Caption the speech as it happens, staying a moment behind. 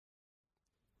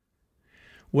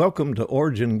Welcome to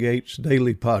Origin Gate's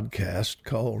daily podcast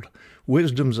called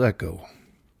Wisdom's Echo.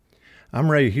 I'm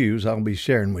Ray Hughes. I'll be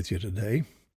sharing with you today.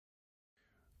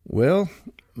 Well,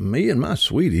 me and my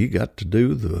sweetie got to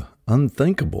do the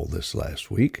unthinkable this last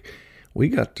week. We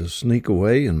got to sneak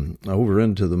away and over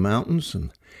into the mountains,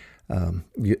 and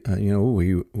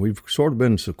we've sort of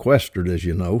been sequestered, as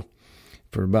you know,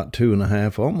 for about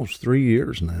 2.5, almost 3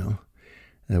 years now.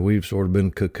 And we've sort of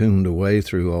been cocooned away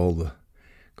through all the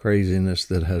craziness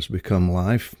that has become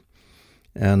life,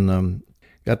 and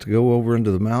got to go over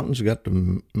into the mountains, got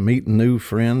to meet new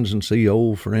friends and see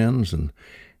old friends,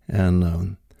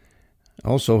 and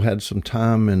also had some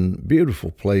time in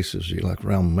beautiful places, like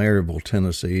around Maryville,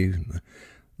 Tennessee,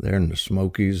 there in the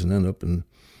Smokies, and then up in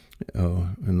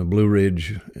the Blue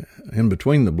Ridge, in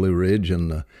between the Blue Ridge and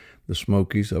the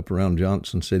Smokies, up around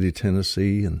Johnson City,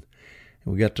 Tennessee, and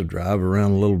we got to drive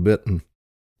around a little bit and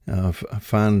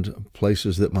find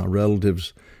places that my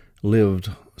relatives lived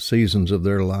seasons of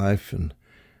their life and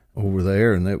over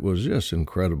there, and it was just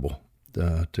incredible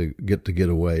to get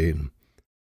away,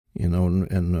 and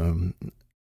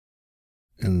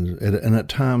at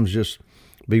times just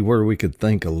be where we could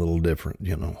think a little different,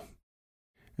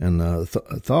 and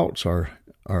thoughts are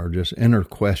just inner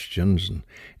questions and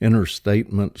inner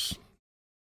statements,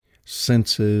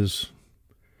 senses,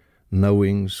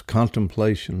 knowings,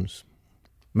 contemplations,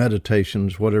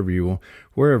 meditations, wherever you want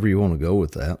to go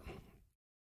with that.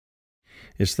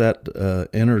 It's that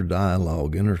inner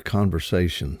dialogue, inner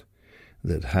conversation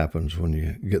that happens when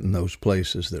you get in those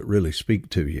places that really speak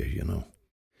to you,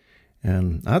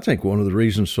 And I think one of the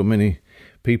reasons so many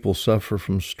people suffer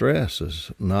from stress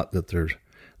is not that they're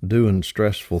doing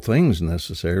stressful things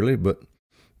necessarily, but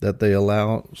that they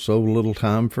allow so little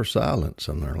time for silence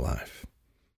in their life.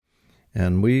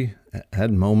 And we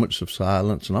had moments of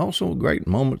silence and also great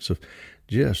moments of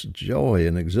just joy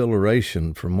and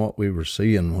exhilaration from what we were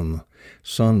seeing when the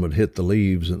sun would hit the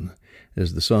leaves, and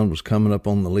as the sun was coming up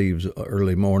on the leaves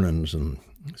early mornings and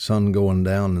sun going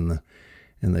down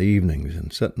in the evenings,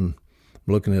 and sitting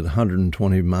looking at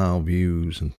 120-mile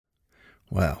views, and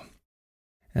wow.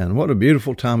 And what a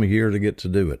beautiful time of year to get to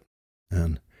do it.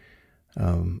 And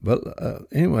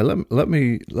anyway, let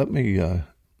me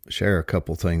share a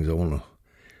couple things I want to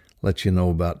let you know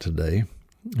about today.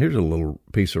 Here's a little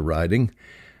piece of writing.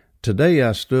 Today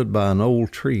I stood by an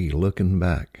old tree looking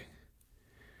back.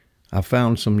 I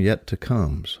found some yet to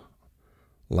comes,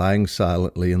 lying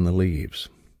silently in the leaves.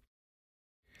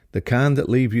 The kind that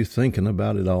leave you thinking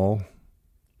about it all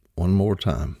one more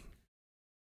time.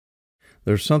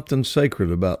 There's something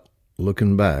sacred about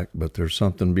looking back, but there's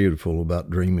something beautiful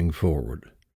about dreaming forward.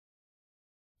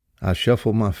 I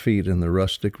shuffled my feet in the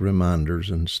rustic reminders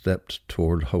and stepped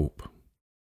toward hope.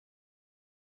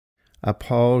 I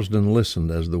paused and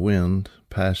listened as the wind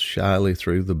passed shyly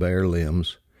through the bare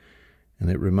limbs,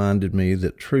 and it reminded me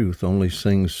that truth only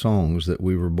sings songs that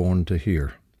we were born to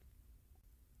hear.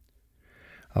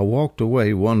 I walked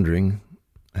away wondering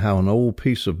how an old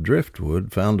piece of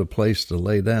driftwood found a place to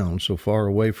lay down so far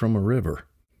away from a river.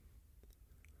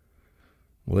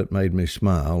 Well, it made me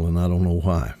smile, and I don't know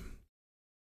why.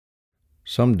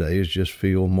 Some days just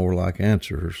feel more like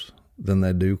answers than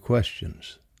they do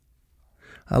questions.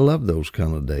 I love those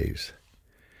kind of days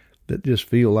that just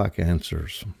feel like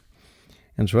answers.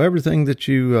 And so everything that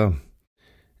you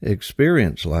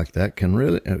experience like that can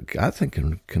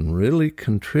really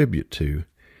contribute to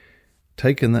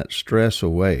taking that stress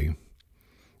away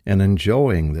and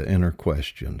enjoying the inner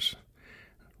questions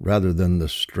rather than the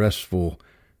stressful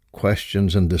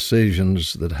questions and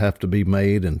decisions that have to be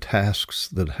made and tasks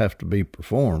that have to be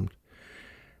performed.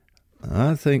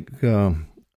 I think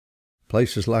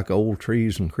places like old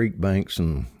trees and creek banks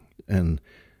and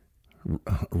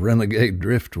renegade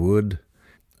driftwood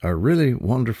are really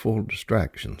wonderful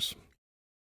distractions.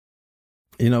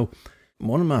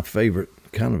 One of my favorite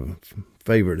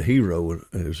hero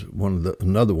is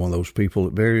another one of those people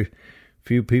that very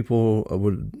few people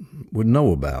would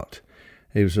know about.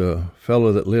 He was a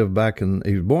fellow that lived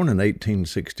he was born in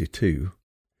 1862,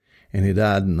 and he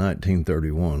died in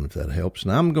 1931, if that helps.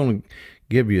 Now, I'm going to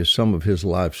give you some of his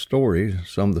life story,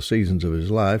 some of the seasons of his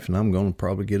life, and I'm going to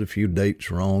probably get a few dates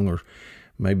wrong or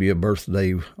maybe a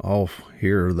birthday off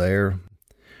here or there.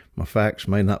 My facts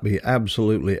may not be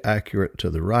absolutely accurate to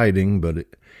the writing, but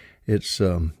it's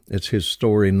his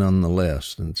story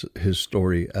nonetheless, and it's his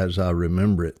story as I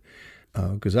remember it.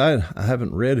 Because I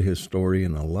haven't read his story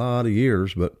in a lot of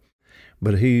years, but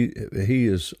he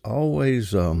is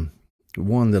always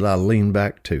one that I lean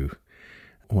back to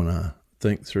when I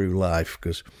think through life,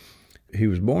 because he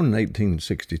was born in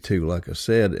 1862, like I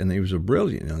said, and he was a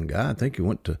brilliant young guy. I think he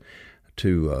went to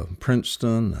to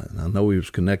Princeton. I know he was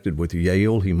connected with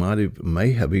Yale. He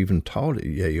may have even taught at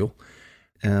Yale.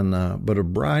 And but a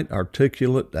bright,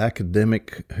 articulate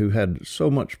academic who had so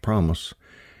much promise.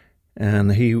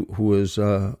 And he was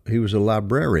a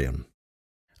librarian.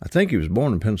 I think he was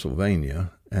born in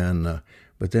Pennsylvania, and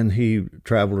but then he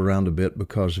traveled around a bit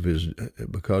because of his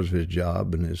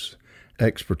job and his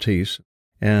expertise.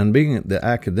 And being the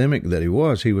academic that he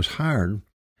was hired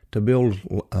to build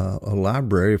a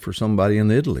library for somebody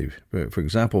in Italy. For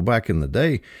example, back in the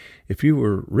day, if you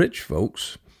were rich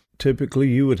folks, typically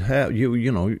you would have we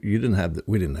didn't have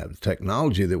the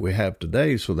technology that we have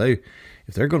today. So if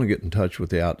they're going to get in touch with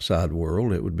the outside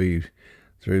world, it would be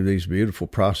through these beautiful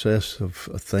process of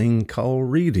a thing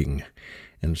called reading.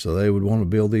 And so they would want to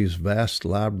build these vast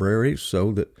libraries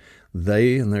so that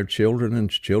they and their children and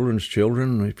children's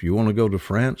children, if you want to go to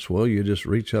France, well, you just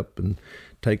reach up and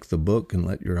take the book and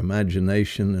let your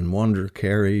imagination and wonder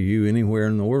carry you anywhere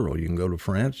in the world. You can go to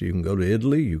France, you can go to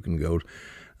Italy, you can go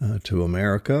to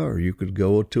America, or you could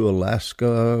go to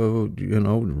Alaska,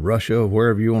 Russia,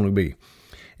 wherever you want to be.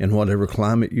 And whatever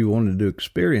climate you wanted to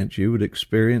experience, you would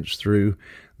experience through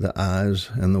the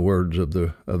eyes and the words of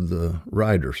the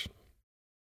writers.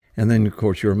 And then, of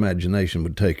course, your imagination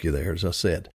would take you there, as I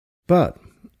said. But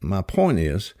my point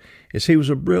is he was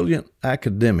a brilliant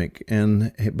academic,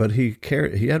 but he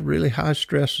had really high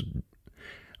stress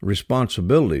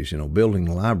responsibilities, building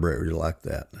a library like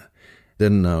that.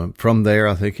 Then from there,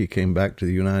 I think he came back to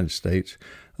the United States,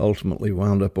 ultimately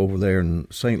wound up over there in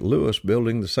St. Louis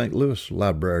building the St. Louis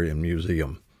Library and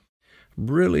Museum.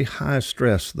 Really high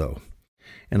stress, though.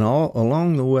 And all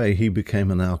along the way, he became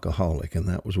an alcoholic, and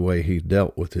that was the way he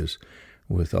dealt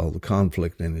with all the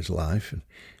conflict in his life. And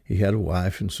he had a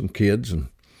wife and some kids,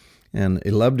 and he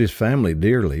loved his family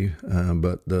dearly,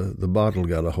 but the bottle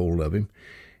got a hold of him.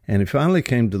 And he finally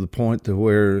came to the point to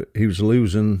where he was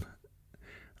losing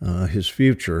his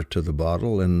future to the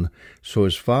bottle, and so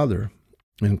his father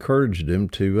encouraged him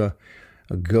to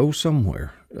go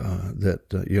somewhere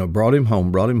brought him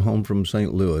home from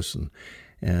St. Louis,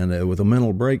 and with a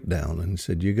mental breakdown, and he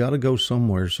said, you got to go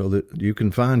somewhere so that you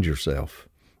can find yourself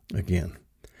again.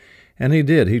 And he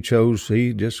did. He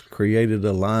just created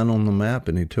a line on the map,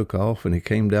 and he took off, and he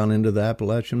came down into the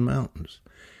Appalachian Mountains.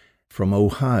 From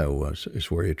Ohio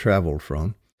is where he traveled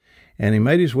from. And he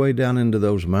made his way down into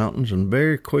those mountains, and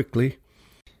very quickly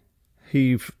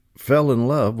he fell in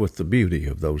love with the beauty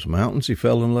of those mountains. He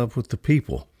fell in love with the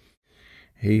people.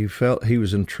 He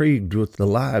was intrigued with the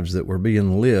lives that were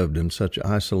being lived in such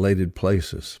isolated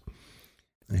places.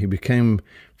 He became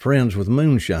friends with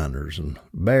moonshiners and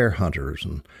bear hunters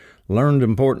and learned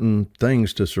important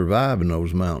things to survive in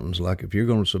those mountains. Like if you're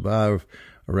going to survive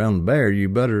around a bear, you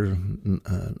better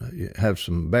have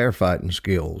some bear fighting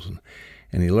skills.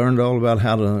 And he learned all about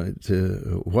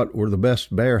what were the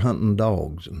best bear hunting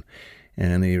dogs.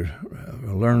 And he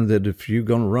learned that if you're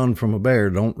going to run from a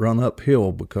bear, don't run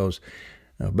uphill, because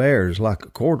a bear is like a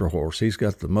quarter horse. He's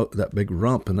got that big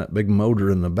rump and that big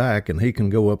motor in the back, and he can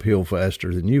go uphill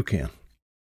faster than you can.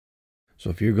 So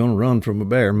if you're going to run from a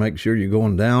bear, make sure you're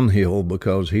going downhill,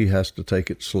 because he has to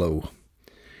take it slow,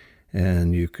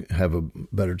 and you have a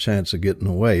better chance of getting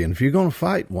away. And if you're going to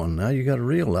fight one now, you got to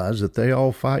realize that they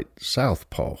all fight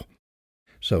southpaw.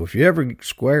 So if you ever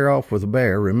square off with a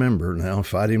bear, remember now,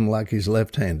 fight him like he's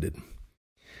left-handed.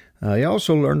 He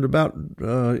also learned about,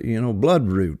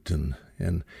 bloodroot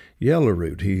and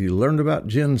yellowroot. He learned about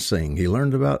ginseng. He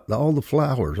learned about all the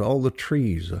flowers, all the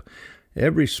trees,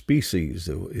 every species.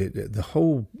 The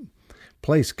whole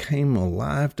place came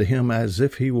alive to him as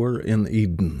if he were in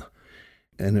Eden.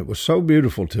 And it was so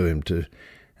beautiful to him to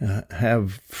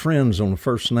have friends on a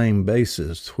first-name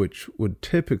basis, which would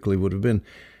have been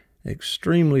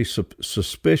extremely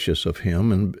suspicious of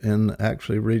him and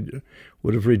actually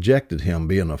would have rejected him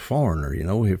being a foreigner,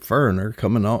 a foreigner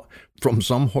coming out from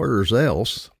somewhere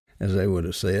else, as they would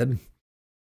have said,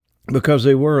 because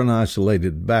they were an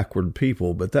isolated, backward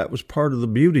people. But that was part of the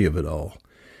beauty of it all,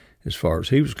 as far as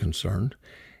he was concerned.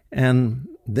 And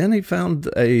then he found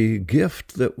a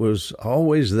gift that was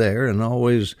always there and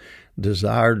always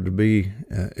desired to be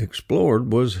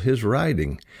explored, was his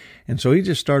writing. And so he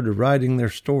just started writing their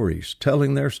stories,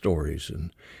 telling their stories,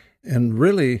 and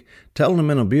really telling them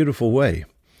in a beautiful way.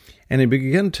 And he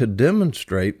began to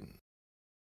demonstrate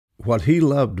what he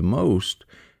loved most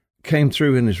came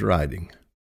through in his writing.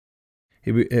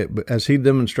 As he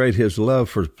demonstrated his love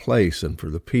for the place and for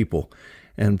the people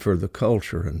and for the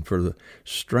culture and for the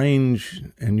strange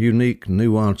and unique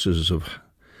nuances of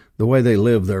the way they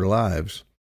live their lives,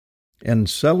 and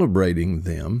celebrating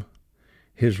them,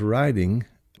 his writing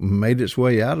made its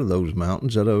way out of those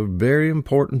mountains at a very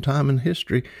important time in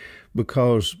history,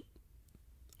 because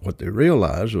what they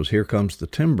realized was, here comes the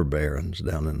timber barons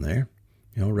down in there,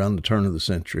 around the turn of the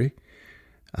century.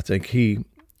 I think he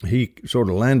sort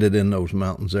of landed in those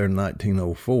mountains there in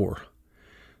 1904.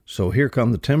 So here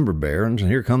come the timber barons,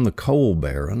 and here come the coal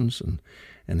barons,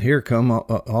 and here come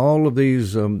all of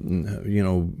these,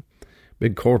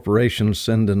 big corporations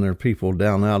sending their people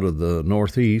down out of the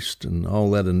Northeast and all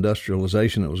that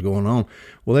industrialization that was going on.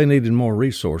 Well, they needed more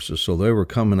resources, so they were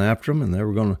coming after them, and they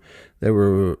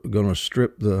were going to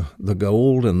strip the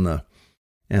gold and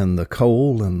the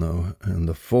coal and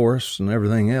the forests and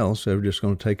everything else. They were just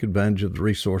going to take advantage of the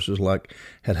resources, like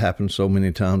had happened so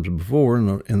many times before,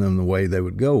 and then the way they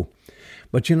would go.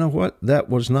 But you know what? That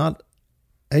was not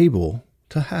able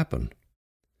to happen.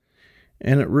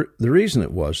 And the reason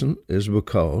it wasn't is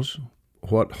because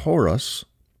what Horace,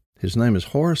 his name is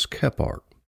Horace Kephart,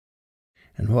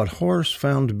 and what Horace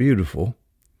found beautiful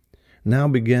now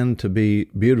began to be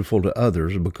beautiful to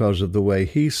others because of the way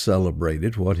he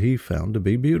celebrated what he found to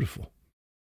be beautiful.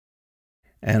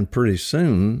 And pretty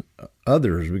soon,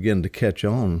 others began to catch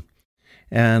on.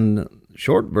 And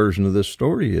short version of this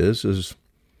story is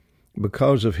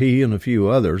because of he and a few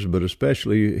others, but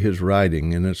especially his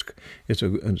writing, and it's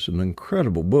an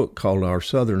incredible book called Our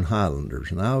Southern Highlanders,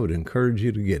 and I would encourage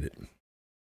you to get it.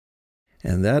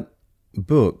 And that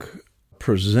book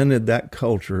presented that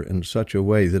culture in such a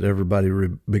way that everybody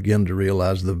began to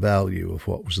realize the value of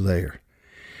what was there.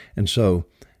 And so,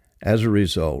 as a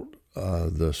result,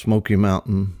 the Smoky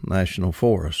Mountain National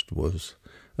Forest was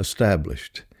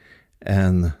established,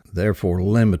 and therefore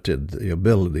limited the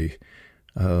ability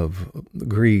of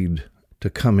greed to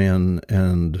come in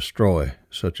and destroy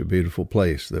such a beautiful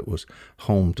place that was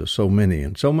home to so many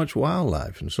and so much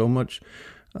wildlife and so much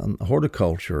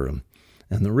horticulture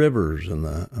and the rivers and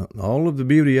all of the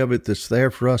beauty of it that's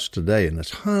there for us today. And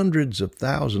it's hundreds of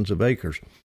thousands of acres.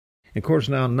 Of course,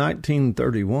 now in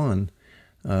 1931,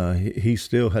 he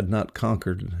still had not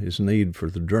conquered his need for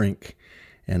the drink.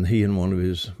 And he and one of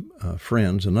his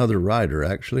friends, another writer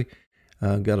actually,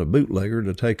 got a bootlegger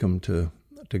to take him to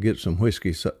get some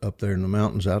whiskey up there in the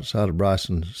mountains outside of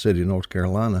Bryson City, North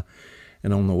Carolina.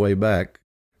 And on the way back,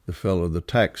 the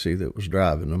taxi that was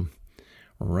driving them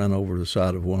ran over the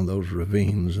side of one of those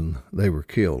ravines, and they were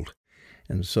killed.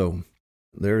 And so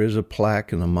there is a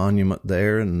plaque and a monument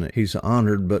there, and he's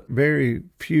honored, but very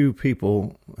few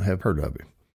people have heard of him.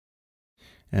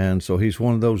 And so he's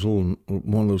one of those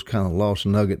kind of lost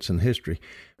nuggets in history.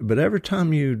 But every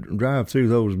time you drive through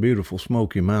those beautiful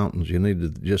Smoky Mountains, you need to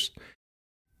just,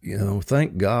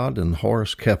 thank God and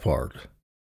Horace Kephart.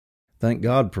 Thank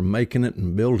God for making it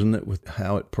and building it with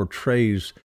how it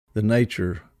portrays the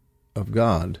nature of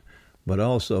God. But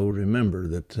also remember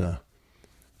that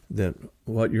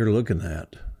what you're looking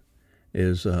at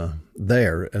is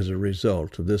there as a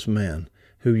result of this man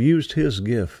who used his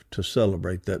gift to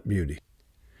celebrate that beauty.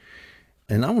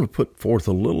 And I want to put forth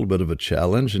a little bit of a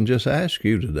challenge and just ask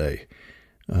you today,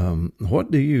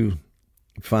 what do you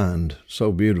find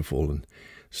so beautiful and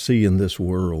see in this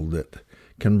world that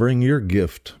can bring your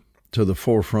gift to the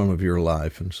forefront of your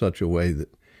life in such a way that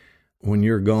when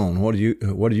you're gone, what are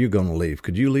you going to leave?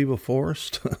 Could you leave a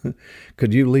forest?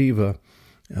 Could you leave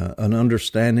an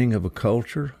understanding of a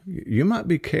culture? You might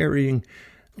be carrying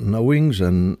knowings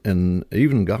and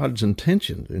even God's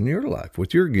intention in your life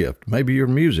with your gift, maybe your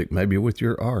music, maybe with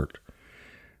your art.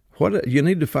 What you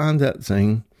need to find that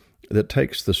thing that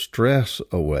takes the stress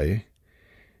away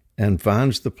and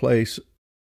finds the place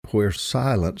where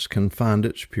silence can find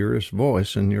its purest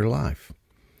voice in your life.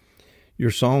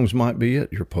 Your songs might be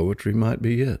it, your poetry might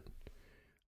be it,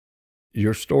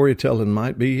 your storytelling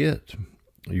might be it,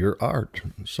 your art,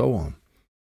 and so on.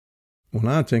 When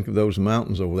I think of those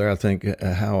mountains over there, I think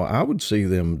how I would see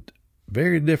them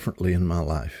very differently in my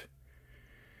life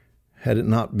had it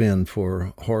not been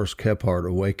for Horace Kephart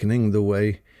awakening the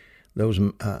way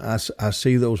I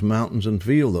see those mountains and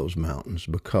feel those mountains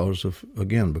because of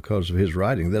his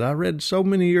writing that I read so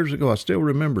many years ago. I still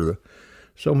remember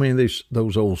so many of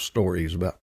those old stories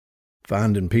about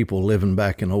finding people living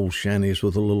back in old shanties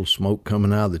with a little smoke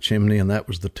coming out of the chimney, and that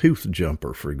was the tooth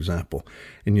jumper, for example.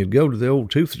 And you'd go to the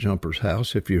old tooth jumper's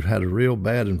house if you had a real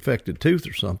bad infected tooth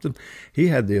or something. He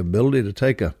had the ability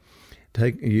to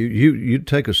you'd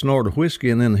take a snort of whiskey,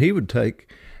 and then he would take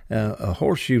a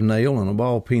horseshoe nail and a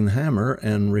ball-peen hammer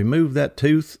and remove that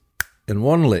tooth in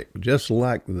one lick, just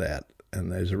like that.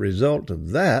 And as a result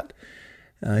of that,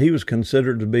 he was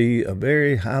considered to be a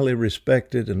very highly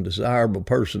respected and desirable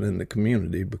person in the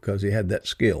community because he had that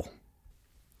skill.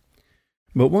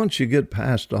 But once you get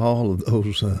past all of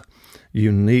those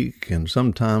unique and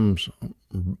sometimes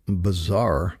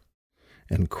bizarre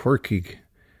and quirky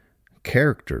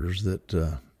characters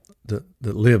that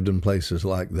lived in places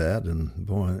like that. And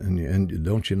boy, and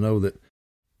don't you know that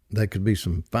there could be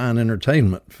some fine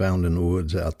entertainment found in the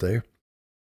woods out there.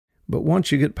 But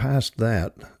once you get past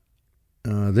that,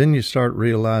 then you start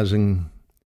realizing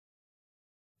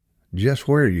just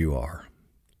where you are.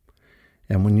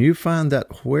 And when you find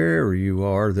that where you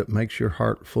are that makes your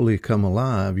heart fully come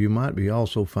alive, you might be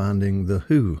also finding the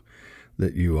who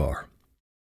that you are.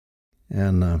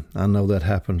 And I know that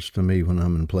happens to me when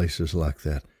I'm in places like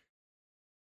that.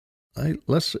 Hey,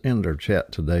 let's end our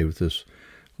chat today with this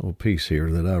little piece here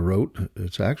that I wrote.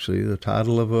 It's actually the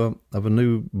title of a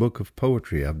new book of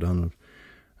poetry. I've done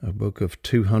a book of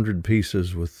 200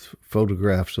 pieces with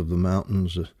photographs of the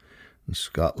mountains in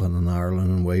Scotland and Ireland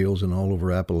and Wales and all over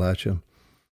Appalachia.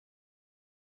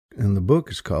 And the book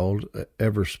is called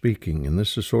Ever Speaking, and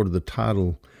this is sort of the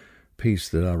title piece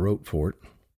that I wrote for it.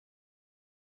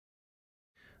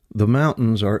 The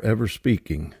mountains are ever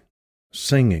speaking,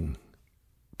 singing,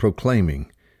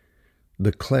 proclaiming,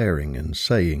 declaring and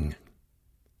saying.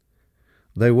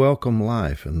 They welcome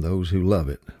life and those who love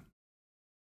it.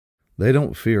 They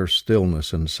don't fear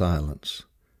stillness and silence.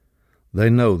 They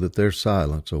know that their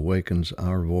silence awakens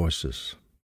our voices.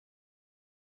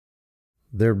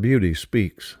 Their beauty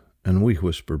speaks, and we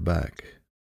whisper back.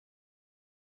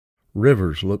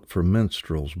 Rivers look for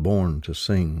minstrels born to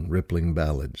sing rippling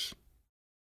ballads.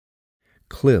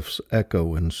 Cliffs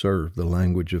echo and serve the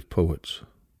language of poets.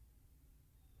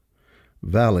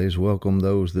 Valleys welcome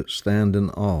those that stand in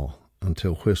awe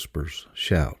until whispers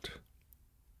shout.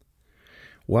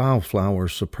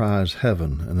 Wildflowers surprise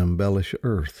heaven and embellish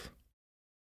earth.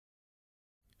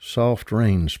 Soft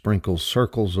rain sprinkles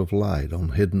circles of light on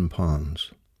hidden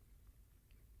ponds.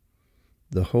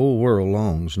 The whole world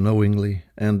longs, knowingly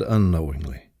and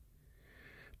unknowingly,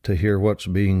 to hear what's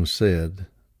being said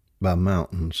by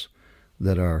mountains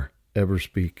that are ever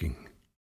speaking.